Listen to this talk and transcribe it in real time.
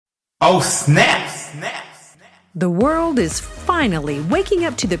Oh, snap! The world is finally waking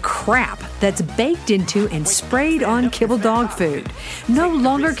up to the crap that's baked into and sprayed on kibble dog food. No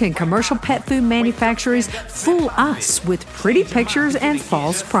longer can commercial pet food manufacturers fool us with pretty pictures and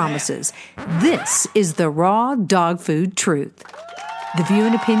false promises. This is the raw dog food truth. The view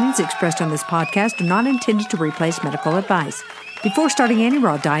and opinions expressed on this podcast are not intended to replace medical advice. Before starting any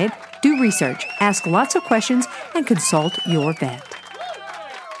raw diet, do research, ask lots of questions, and consult your vet.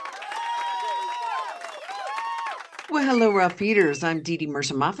 Well, hello, Raw Feeders. I'm Dee Dee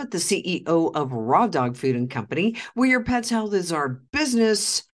Mercer-Moffat, the CEO of Raw Dog Food and Company, where your pet's health is our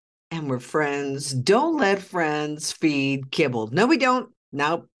business and we're friends. Don't let friends feed kibble. No, we don't.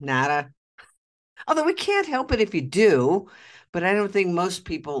 Nope, nada. Although we can't help it if you do, but I don't think most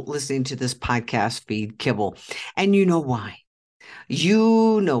people listening to this podcast feed kibble. And you know why.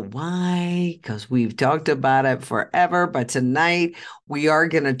 You know why, because we've talked about it forever, but tonight we are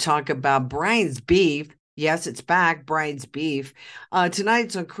going to talk about Brian's beef. Yes, it's back, Brian's beef. Tonight,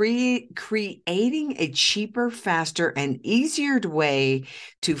 it's on creating a cheaper, faster, and easier way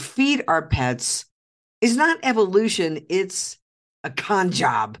to feed our pets is not evolution, it's a con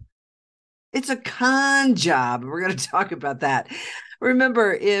job. It's a con job. We're going to talk about that.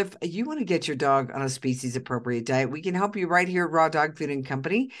 Remember, if you want to get your dog on a species-appropriate diet, we can help you right here at Raw Dog Food and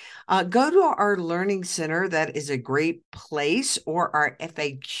Company. Go to our Learning Center. That is a great place, or our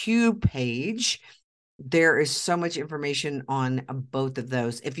FAQ page. There is so much information on both of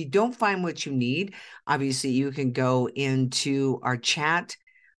those. If you don't find what you need, obviously you can go into our chat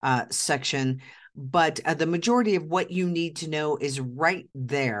section, but the majority of what you need to know is right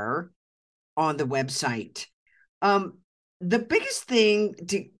there on the website. The biggest thing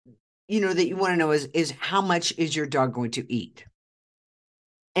that you want to know is how much is your dog going to eat?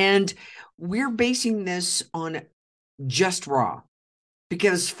 And we're basing this on just raw,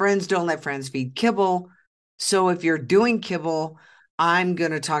 because friends don't let friends feed kibble. So if you're doing kibble, I'm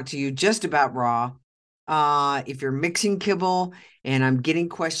going to talk to you just about raw. If you're mixing kibble, and I'm getting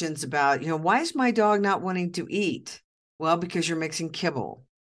questions about, why is my dog not wanting to eat? Well, because you're mixing kibble.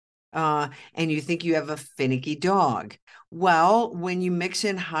 And you think you have a finicky dog. Well, when you mix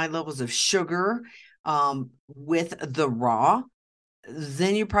in high levels of sugar with the raw,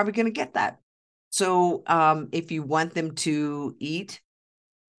 then you're probably going to get that. So if you want them to eat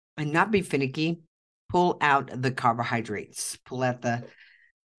and not be finicky, pull out the carbohydrates, pull out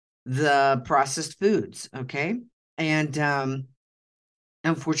the processed foods, okay? And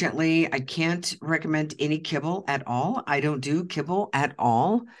unfortunately, I can't recommend any kibble at all. I don't do kibble at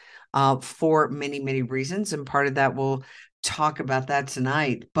all for many, many reasons. And part of that, we'll talk about that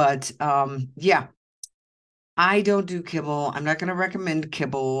tonight. But yeah, I don't do kibble. I'm not going to recommend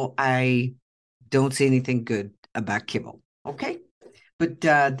kibble. I don't see anything good about kibble, okay? But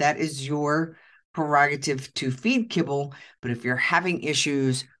that is your prerogative to feed kibble. But if you're having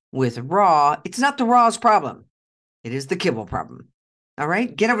issues with raw, it's not the raw's problem. It is the kibble problem. All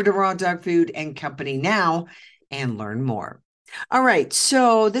right, get over to Raw Dog Food and Company now and learn more. All right,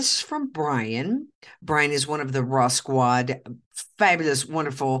 so this is from Brian. Brian is one of the Raw Squad, fabulous,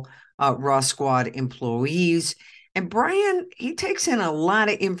 wonderful Raw Squad employees. And Brian, he takes in a lot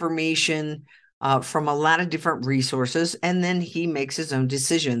of information from a lot of different resources, and then he makes his own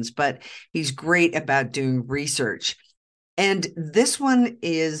decisions. But he's great about doing research. And this one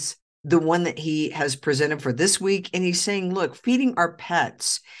is the one that he has presented for this week. And he's saying, look, feeding our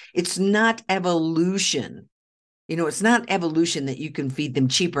pets, it's not evolution. It's not evolution that you can feed them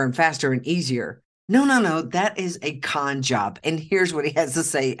cheaper and faster and easier. No. That is a con job. And here's what he has to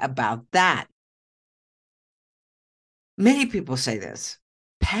say about that. Many people say this: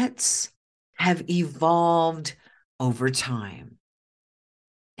 pets have evolved over time.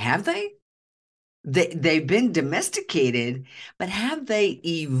 Have they? They've been domesticated, but have they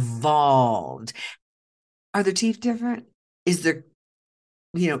evolved? Are their teeth different? Is their,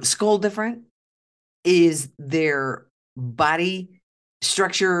 skull different? Is their body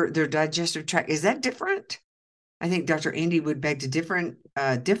structure, their digestive tract, is that different? I think Dr. Andy would beg to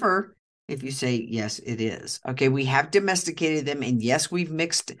differ if you say, yes, it is. Okay, we have domesticated them, and yes, we've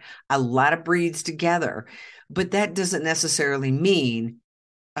mixed a lot of breeds together, but that doesn't necessarily mean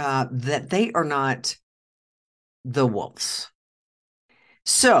that they are not the wolves.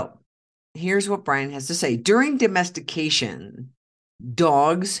 So here's what Brian has to say. During domestication,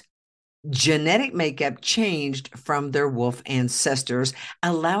 dogs' genetic makeup changed from their wolf ancestors,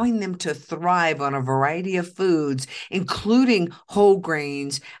 allowing them to thrive on a variety of foods, including whole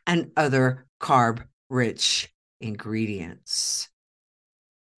grains and other carb-rich ingredients.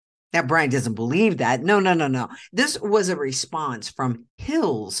 Now, Brian doesn't believe that. No, no, no, no. This was a response from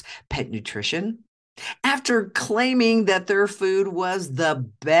Hills Pet Nutrition after claiming that their food was the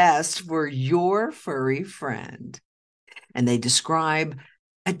best for your furry friend. And they describe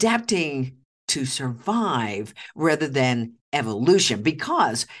adapting to survive rather than evolution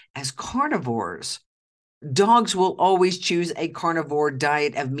because as carnivores, dogs will always choose a carnivore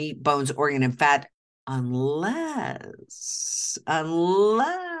diet of meat, bones, organ, and fat unless,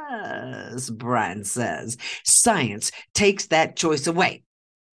 Brian says, science takes that choice away.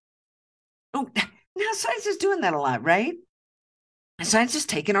 Oh, now science is doing that a lot, right? Science is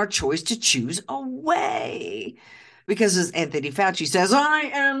taking our choice to choose away. Because as Anthony Fauci says, I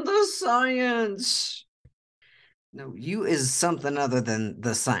am the science. No, you is something other than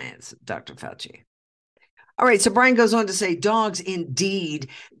the science, Dr. Fauci. All right, so Brian goes on to say dogs indeed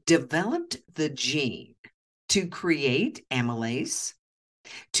developed the gene to create amylase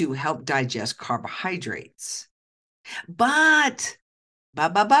to help digest carbohydrates. But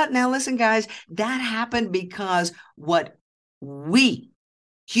now listen, guys, that happened because what we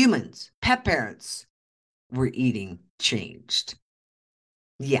humans, pet parents, were eating changed.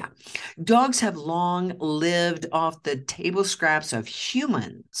 Yeah, dogs have long lived off the table scraps of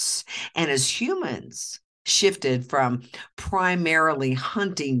humans. And as humans shifted from primarily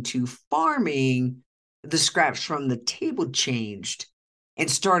hunting to farming, the scraps from the table changed and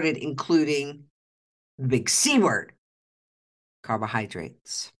started including the big C word,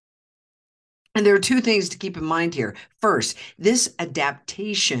 carbohydrates. And there are two things to keep in mind here. First, this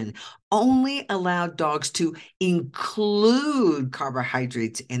adaptation only allowed dogs to include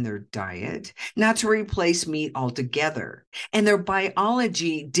carbohydrates in their diet, not to replace meat altogether. And their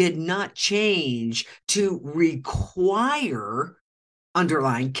biology did not change to require,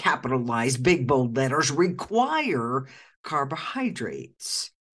 underline, capitalized, big bold letters, require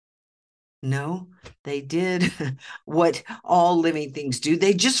carbohydrates. No, they did what all living things do.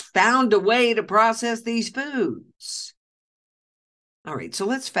 They just found a way to process these foods. All right, so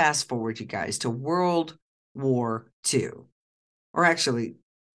let's fast forward, you guys, to World War II. Or actually,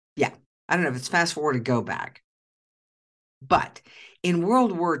 yeah, I don't know if it's fast forward or go back. But in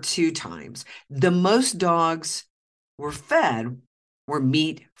World War II times, the most dogs were fed were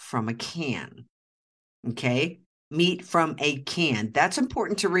meat from a can. Okay? Meat from a can. That's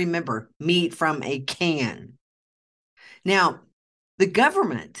important to remember. Meat from a can. Now, the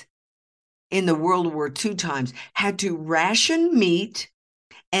government in the World War II times had to ration meat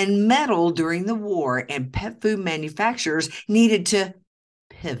and metal during the war, and pet food manufacturers needed to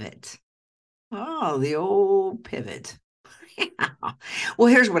pivot. Oh, the old pivot. Yeah. Well,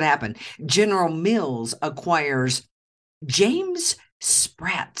 here's what happened. General Mills acquires James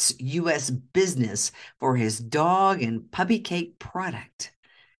Spratt's U.S. business for his dog and puppy cake product.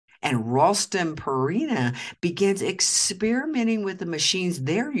 And Ralston Purina begins experimenting with the machines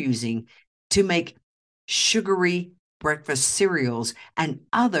they're using to make sugary breakfast cereals and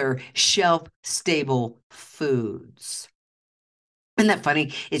other shelf-stable foods. Isn't that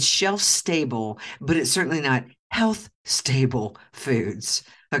funny? It's shelf-stable, but it's certainly not health-stable foods.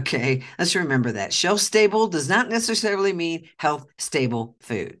 Okay, let's remember that. Shelf-stable does not necessarily mean health-stable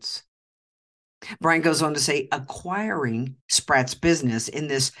foods. Brian goes on to say acquiring Spratt's business in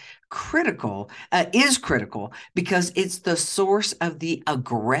this is critical because it's the source of the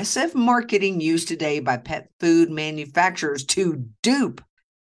aggressive marketing used today by pet food manufacturers to dupe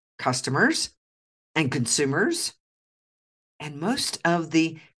customers and consumers and most of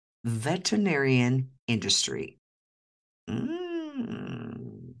the veterinarian industry.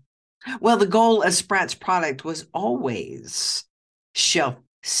 Well, the goal of Spratt's product was always shelf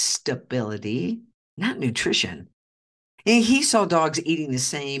stability, not nutrition. And he saw dogs eating the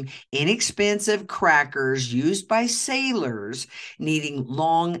same inexpensive crackers used by sailors, needing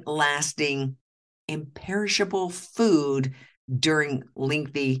long-lasting, imperishable food during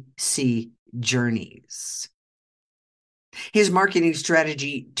lengthy sea journeys. His marketing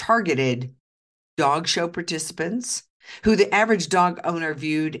strategy targeted dog show participants, who the average dog owner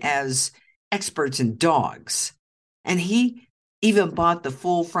viewed as experts in dogs. And he even bought the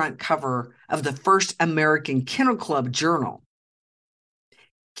full front cover of the first American Kennel Club journal.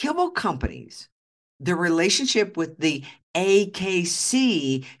 Kibble companies, the relationship with the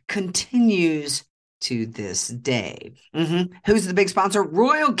AKC continues to this day. Who's the big sponsor?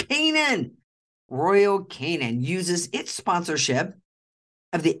 Royal Canin. Royal Canin uses its sponsorship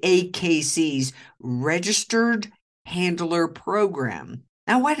of the AKC's Registered Handler Program.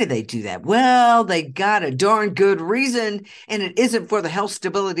 Now, why do they do that? Well, they got a darn good reason, and it isn't for the health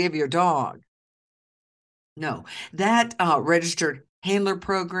stability of your dog. No, that Registered handler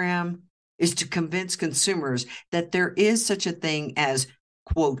program is to convince consumers that there is such a thing as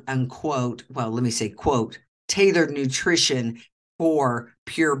quote unquote, well, let me say quote, tailored nutrition for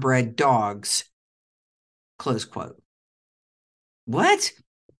purebred dogs, close quote. What?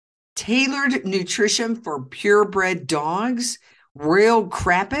 Tailored nutrition for purebred dogs? Royal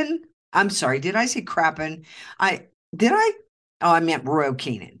Crappin? I'm sorry, did I say Crappin? I meant Royal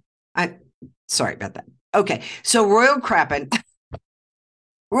Canin. Sorry about that. Okay, so Royal Crappin,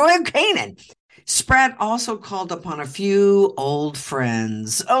 Royal Canin. Spratt also called upon a few old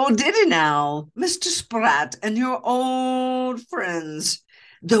friends. Oh, did he now? Mr. Spratt and your old friends,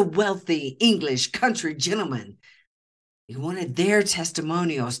 the wealthy English country gentlemen. He wanted their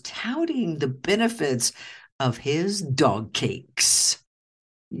testimonials touting the benefits of his dog cakes.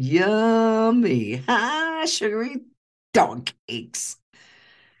 Yummy, sugary dog cakes.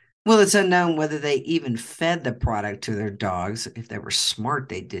 Well, it's unknown whether they even fed the product to their dogs. If they were smart,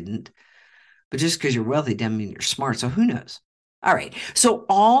 they didn't. But just because you're wealthy doesn't mean you're smart, so who knows? All right, so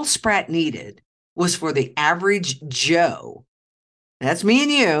all Spratt needed was for the average Joe, that's me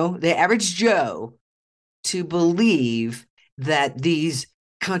and you, the average Joe, to believe that these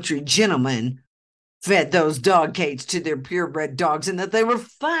country gentlemen fed those dog cakes to their purebred dogs and that they were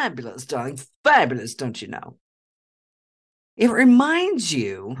fabulous, darling, fabulous, don't you know? It reminds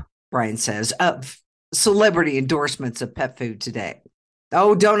you, Brian says, of celebrity endorsements of pet food today.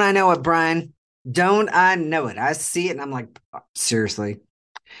 Oh, don't I know it, Brian? Don't I know it? I see it and I'm like, seriously.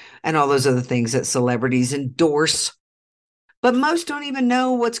 And all those other things that celebrities endorse. But most don't even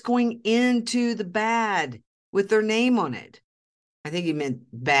know what's going into the bag with their name on it. I think he meant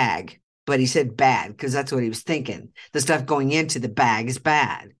bag, but he said bad because that's what he was thinking. The stuff going into the bag is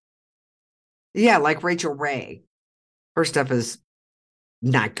bad. Yeah, like Rachel Ray. Her stuff is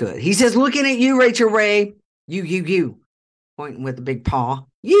not good. He says, looking at you, Rachel Ray. You. Pointing with the big paw.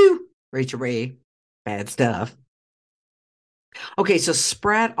 You, Rachel Ray. Bad stuff. Okay, so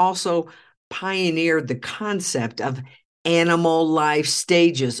Spratt also pioneered the concept of animal life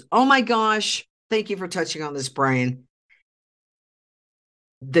stages. Oh my gosh. Thank you for touching on this, Brian.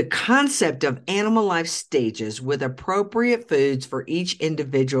 The concept of animal life stages with appropriate foods for each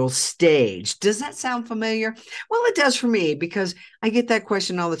individual stage. Does that sound familiar? Well, it does for me because I get that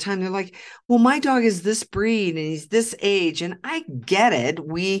question all the time. They're like, well, my dog is this breed and he's this age. And I get it.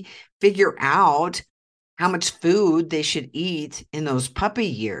 We figure out how much food they should eat in those puppy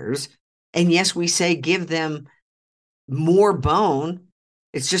years. And yes, we say give them more bone.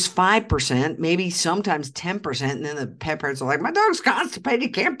 It's just 5%, maybe sometimes 10%. And then the pet parents are like, my dog's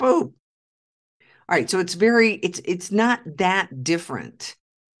constipated, can't poop. All right. So it's not that different,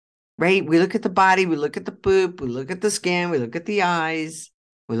 right? We look at the body, we look at the poop, we look at the skin, we look at the eyes,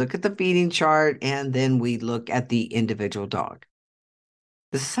 we look at the feeding chart, and then we look at the individual dog.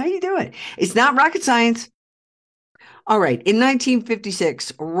 This is how you do it. It's not rocket science. All right. In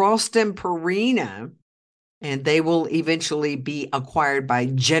 1956, Ralston Purina, and they will eventually be acquired by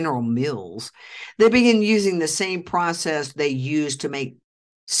General Mills, they begin using the same process they used to make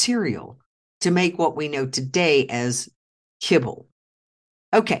cereal, to make what we know today as kibble.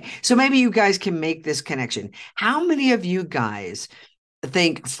 Okay, so maybe you guys can make this connection. How many of you guys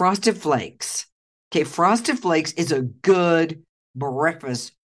think Frosted Flakes? Okay, Frosted Flakes is a good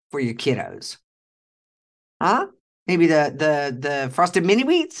breakfast for your kiddos. Huh? Maybe the Frosted Mini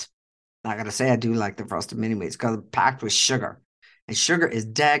Wheats? I gotta say, I do like the Frosted Mini Wheats because it's packed with sugar. And sugar is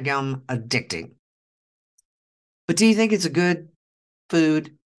daggum addicting. But do you think it's a good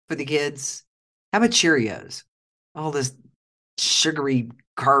food for the kids? How about Cheerios? All this sugary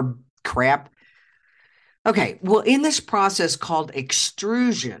carb crap. Okay, well, in this process called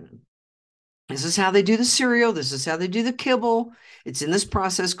extrusion, this is how they do the cereal. This is how they do the kibble. It's in this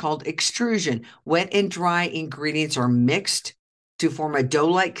process called extrusion. Wet and dry ingredients are mixed to form a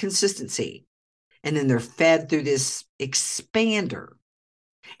dough-like consistency. And then they're fed through this expander.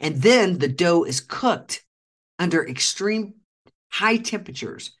 And then the dough is cooked under extreme high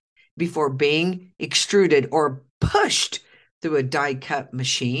temperatures before being extruded or pushed through a die-cut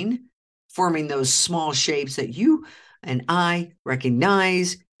machine, forming those small shapes that you and I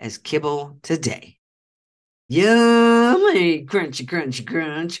recognize as kibble today. Yummy, crunchy, crunchy,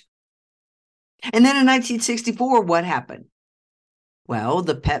 crunch. And then in 1964, what happened? Well,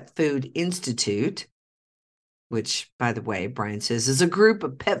 the Pet Food Institute, which, by the way, Brian says, is a group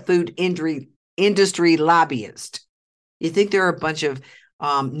of pet food industry lobbyists. You think there are a bunch of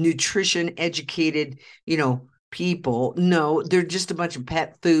nutrition educated, people? No, they're just a bunch of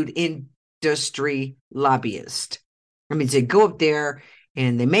pet food industry lobbyists. I mean, they go up there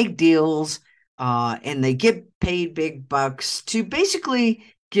and they make deals and they get paid big bucks to basically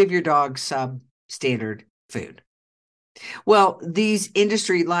give your dog substandard food. Well, these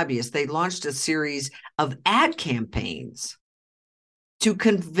industry lobbyists, they launched a series of ad campaigns to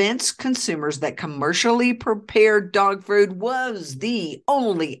convince consumers that commercially prepared dog food was the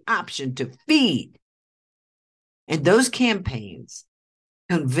only option to feed. And those campaigns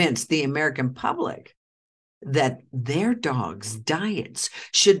convinced the American public that their dogs' diets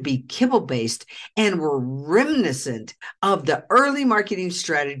should be kibble-based and were reminiscent of the early marketing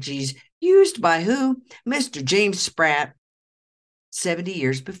strategies used by who? Mr. James Spratt, 70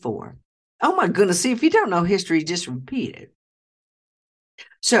 years before. Oh my goodness, see, if you don't know history, just repeat it.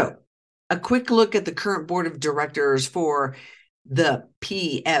 So, a quick look at the current board of directors for the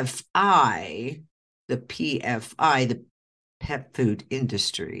PFI, the Pet Food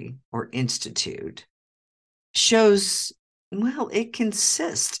Industry or Institute, shows, well, it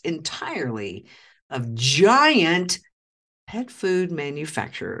consists entirely of giant pet food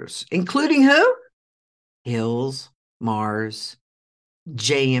manufacturers, including who? Hills, Mars,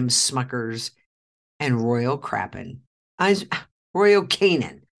 J.M. Smuckers, and Royal Canin.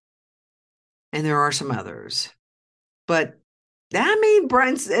 And there are some others. But I mean,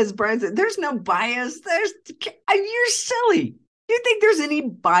 as Brian said, there's no bias. You're silly. Do you think there's any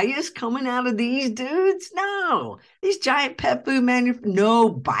bias coming out of these dudes? No. These giant pet food manufacturers, no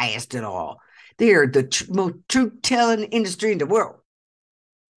bias at all. They are the most truth-telling industry in the world.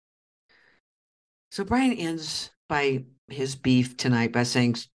 So Brian ends by his beef tonight by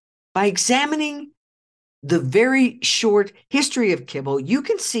saying, by examining the very short history of kibble, you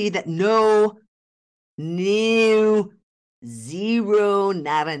can see that no, zero,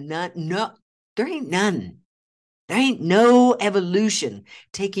 not a none, no, there ain't none. There ain't no evolution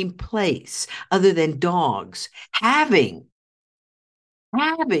taking place other than dogs having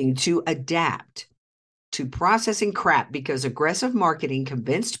to adapt to processing crap because aggressive marketing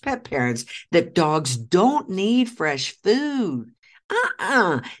convinced pet parents that dogs don't need fresh food.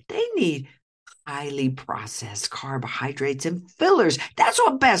 They need highly processed carbohydrates and fillers. That's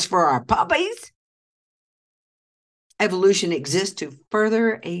what's best for our puppies. Evolution exists to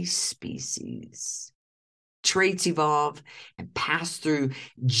further a species. Traits evolve and pass through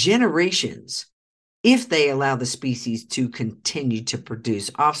generations if they allow the species to continue to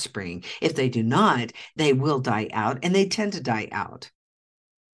produce offspring. If they do not, they will die out, and they tend to die out.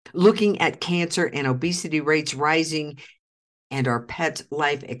 Looking at cancer and obesity rates rising and our pets'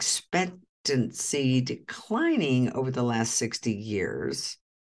 life expectancy declining over the last 60 years.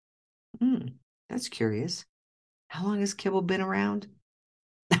 That's curious. How long has kibble been around?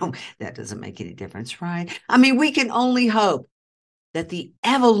 No, that doesn't make any difference, right? I mean, we can only hope that the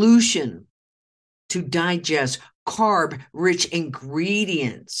evolution to digest carb-rich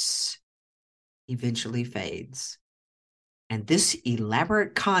ingredients eventually fades. And this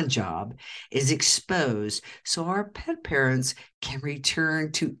elaborate con job is exposed so our pet parents can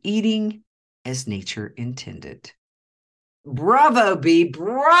return to eating as nature intended. Bravo, B,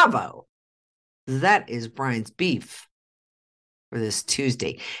 bravo. That is Brian's beef for this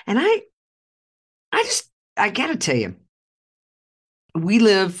Tuesday. And I got to tell you, we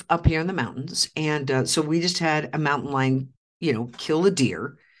live up here in the mountains. And so we just had a mountain lion, kill a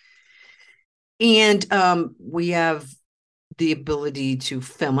deer. And we have the ability to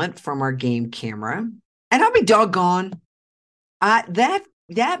film it from our game camera. And I'll be doggone.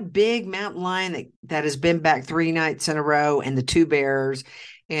 That big mountain lion that has been back 3 nights in a row, and the 2 bears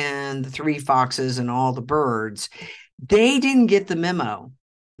and the 3 foxes and all the birds, they didn't get the memo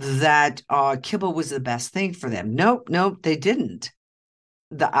that kibble was the best thing for them. Nope, they didn't.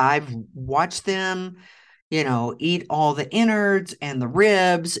 I've watched them, eat all the innards and the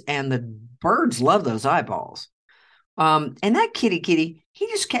ribs, and the birds love those eyeballs. And that kitty, he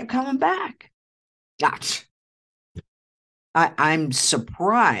just kept coming back. Gosh. I'm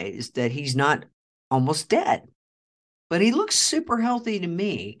surprised that he's not almost dead, but he looks super healthy to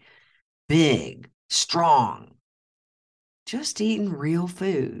me. Big, strong, just eating real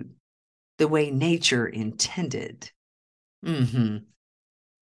food the way nature intended.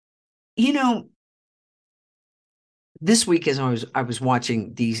 This week as I was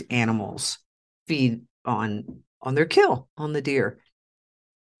watching these animals feed on their kill on the deer,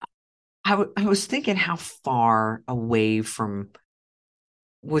 I was thinking how far away from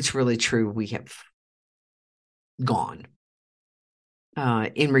what's really true we have gone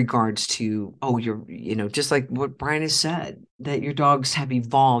in regards to, just like what Brian has said, that your dogs have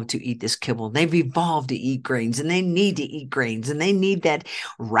evolved to eat this kibble. They've evolved to eat grains, and they need to eat grains, and they need that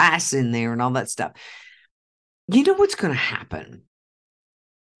rice in there and all that stuff. You know what's going to happen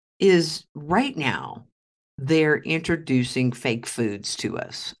is right now they're introducing fake foods to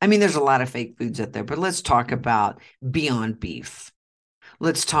us. I mean, there's a lot of fake foods out there, but let's talk about Beyond Beef.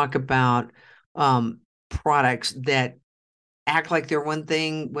 Let's talk about products that act like they're one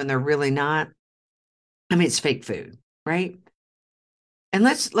thing when they're really not. I mean, it's fake food, right? And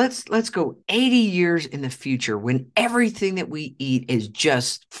let's go 80 years in the future when everything that we eat is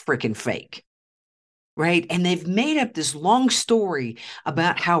just freaking fake, right? And they've made up this long story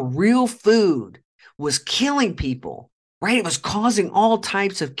about how real food was killing people, right? It was causing all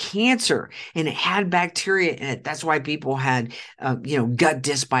types of cancer, and it had bacteria in it. That's why people had, gut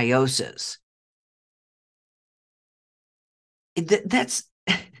dysbiosis. That's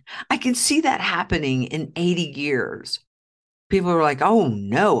I can see that happening in 80 years. People are like, oh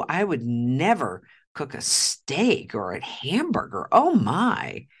no, I would never cook a steak or a hamburger. Oh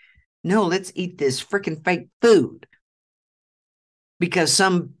my. No, let's eat this freaking fake food. Because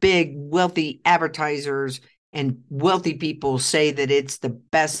some big wealthy advertisers and wealthy people say that it's the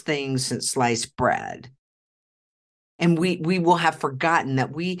best thing since sliced bread. And we will have forgotten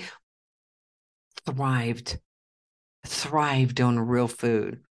that we thrived on real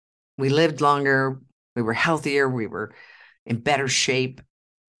food. We lived longer, we were healthier, we were in better shape.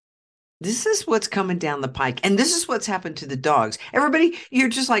 This is what's coming down the pike. And this is what's happened to the dogs. Everybody, you're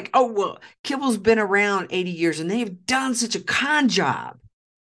just like, oh, well, Kibble's been around 80 years and they've done such a con job.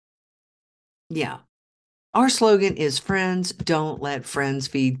 Yeah. Our slogan is friends don't let friends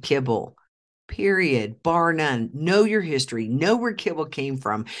feed Kibble. Period. Bar none. Know your history. Know where Kibble came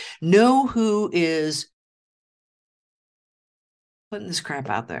from. Know who is putting this crap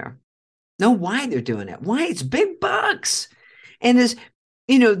out there. Know why they're doing it. Why? It's big bucks. And this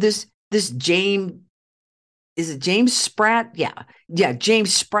James, is it James Spratt? Yeah,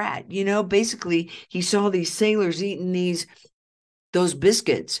 James Spratt. Basically he saw these sailors eating those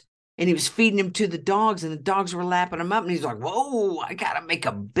biscuits, and he was feeding them to the dogs, and the dogs were lapping them up, and he's like, whoa, I got to make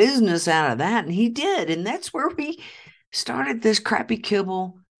a business out of that. And he did. And that's where we started this crappy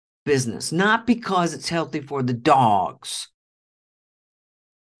Kibble business, not because it's healthy for the dogs.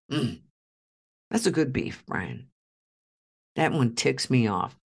 That's a good beef, Brian. That one ticks me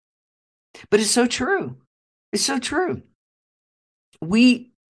off. But it's so true. It's so true.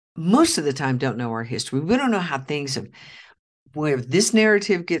 We, most of the time, don't know our history. We don't know how things have, where this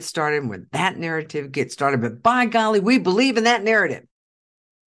narrative gets started and where that narrative gets started. But by golly, we believe in that narrative.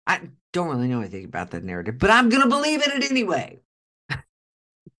 I don't really know anything about that narrative, but I'm going to believe in it anyway.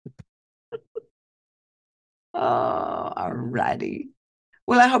 Oh, all righty.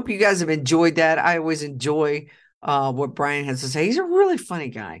 Well, I hope you guys have enjoyed that. I always enjoy what Brian has to say. He's a really funny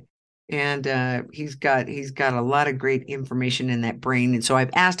guy. And he's got a lot of great information in that brain. And so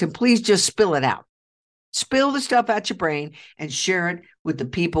I've asked him, please just spill it out. Spill the stuff out your brain and share it with the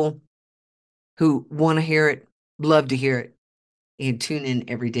people who want to hear it, love to hear it, and tune in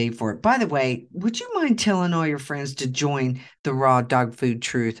every day for it. By the way, would you mind telling all your friends to join the Raw Dog Food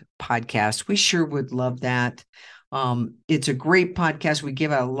Truth podcast? We sure would love that. It's a great podcast. We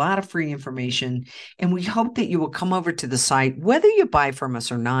give out a lot of free information, and we hope that you will come over to the site, whether you buy from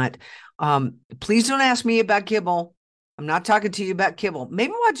us or not. Please don't ask me about Kibble. I'm not talking to you about Kibble.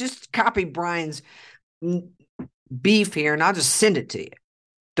 Maybe I'll just copy Brian's beef here and I'll just send it to you.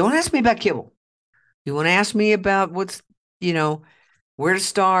 Don't ask me about Kibble. You want to ask me about what's, where to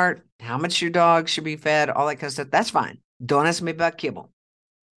start, how much your dog should be fed, all that kind of stuff. That's fine. Don't ask me about Kibble.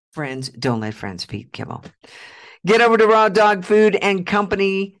 Friends, don't let friends feed Kibble. Get over to Raw Dog Food and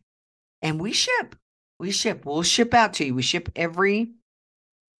Company, and we ship. We'll ship out to you. We ship every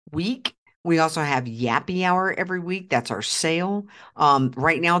week. We also have Yappy Hour every week. That's our sale.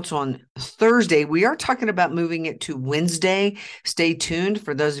 Right now it's on Thursday. We are talking about moving it to Wednesday. Stay tuned.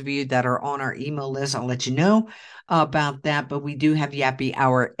 For those of you that are on our email list, I'll let you know about that. But we do have Yappy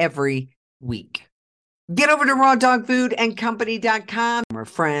Hour every week. Get over to rawdogfoodandcompany.com. We're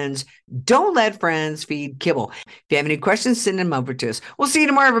friends. Don't let friends feed Kibble. If you have any questions, send them over to us. We'll see you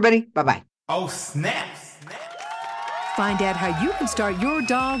tomorrow, everybody. Bye-bye. Oh, snap. Find out how you can start your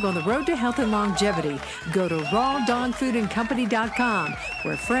dog on the road to health and longevity. Go to rawdogfoodandcompany.com,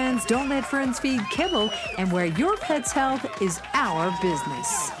 where friends don't let friends feed Kibble, and where your pet's health is our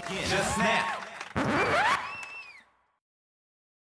business. Just snap.